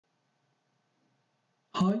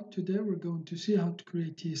Hi, today we're going to see how to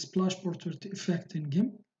create a splash portrait effect in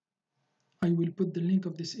GIMP. I will put the link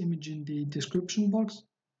of this image in the description box.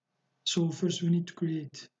 So first we need to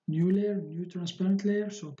create new layer, new transparent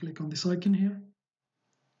layer. So click on this icon here,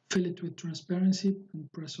 fill it with transparency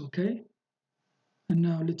and press OK. And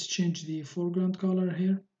now let's change the foreground color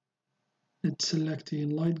here. Let's select a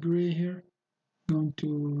light gray here. I'm going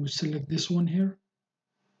to select this one here,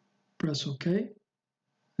 press OK.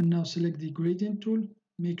 And now select the gradient tool.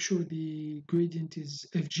 Make sure the gradient is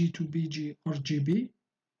FG2BG RGB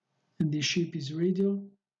and the shape is radial.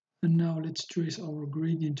 And now let's trace our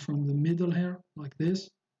gradient from the middle here like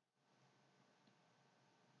this.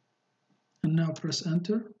 And now press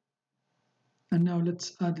enter. And now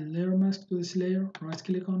let's add a layer mask to this layer. Right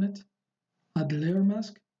click on it, add layer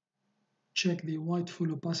mask. Check the white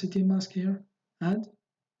full opacity mask here, add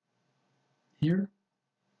here.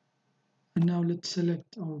 And now let's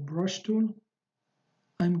select our brush tool.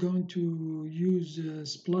 I'm going to use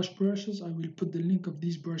splash brushes. I will put the link of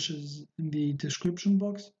these brushes in the description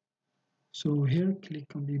box. So here, click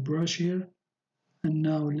on the brush here. And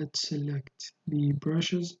now let's select the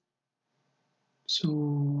brushes. So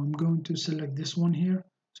I'm going to select this one here.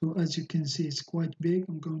 So as you can see, it's quite big.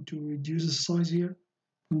 I'm going to reduce the size here.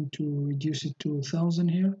 I'm going to reduce it to 1000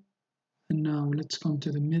 here. And now let's come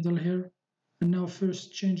to the middle here. And now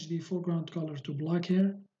first change the foreground color to black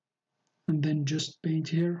here. And then just paint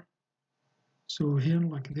here. So here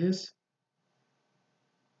like this.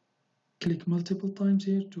 Click multiple times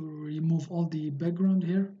here to remove all the background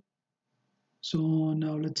here. So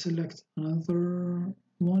now let's select another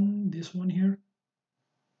one, this one here.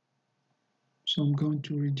 So I'm going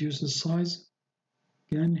to reduce the size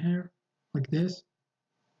again here like this.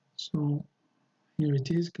 So here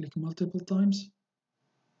it is, click multiple times.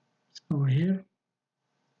 So here,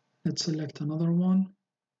 let's select another one.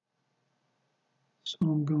 So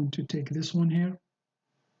I'm going to take this one here,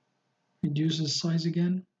 reduce the size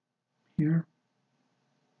again here.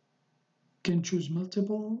 You can choose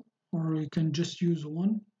multiple or you can just use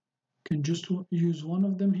one. You can just use one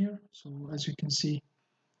of them here. So as you can see,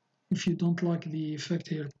 if you don't like the effect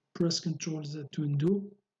here, press Ctrl Z to undo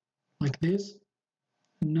like this.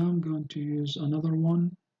 And now I'm going to use another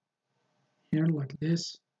one here like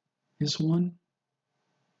this one.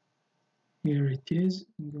 Here it is.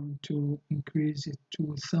 I'm going to increase it to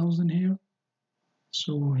 1000 here.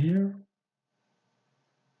 So here.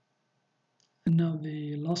 And now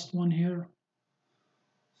the last one here.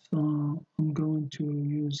 So I'm going to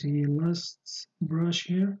use the last brush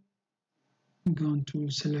here. I'm going to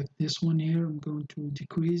select this one here. I'm going to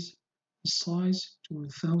decrease the size to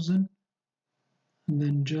 1000. And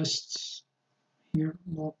then just here,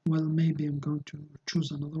 well maybe I'm going to choose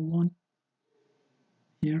another one.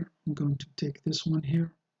 Here, I'm going to take this one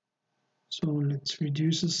here. So let's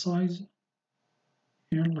reduce the size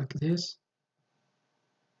here like this.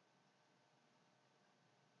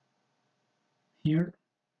 Here,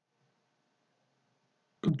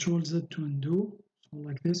 Ctrl Z to undo, so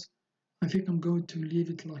like this. I think I'm going to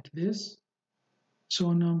leave it like this.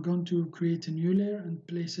 So now I'm going to create a new layer and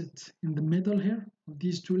place it in the middle here of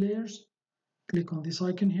these two layers. Click on this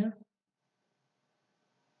icon here.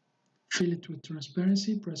 Fill it with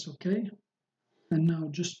transparency, press OK. And now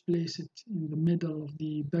just place it in the middle of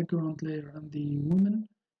the background layer and the woman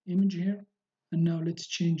image here. And now let's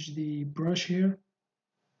change the brush here.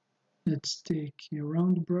 Let's take a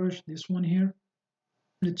round brush, this one here.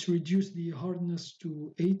 Let's reduce the hardness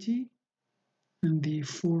to 80 and the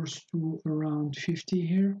force to around 50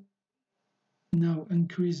 here. Now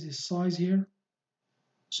increase the size here.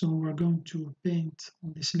 So we're going to paint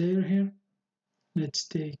on this layer here. Let's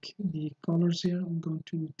take the colors here. I'm going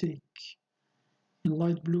to take a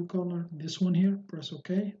light blue color, this one here, press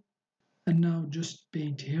OK. And now just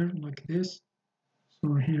paint here like this.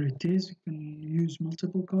 So here it is. You can use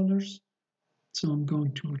multiple colors. So I'm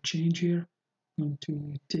going to change here. I'm going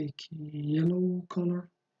to take a yellow color,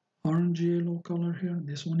 orange yellow color here,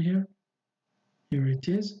 this one here. Here it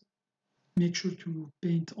is. Make sure to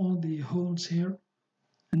paint all the holes here.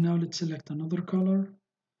 And now let's select another color.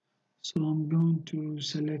 So I'm going to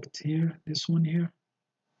select here, this one here.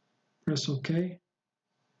 Press OK.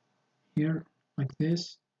 Here, like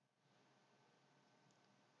this.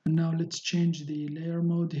 And now let's change the layer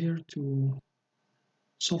mode here to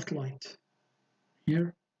soft light.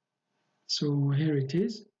 Here. So here it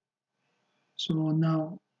is. So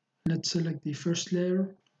now let's select the first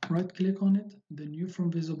layer, right click on it, then new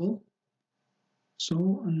from visible.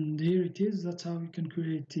 So, and here it is. That's how you can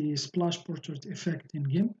create the splash portrait effect in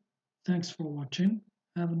GIMP. Thanks for watching.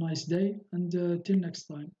 Have a nice day and till next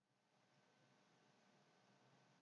time.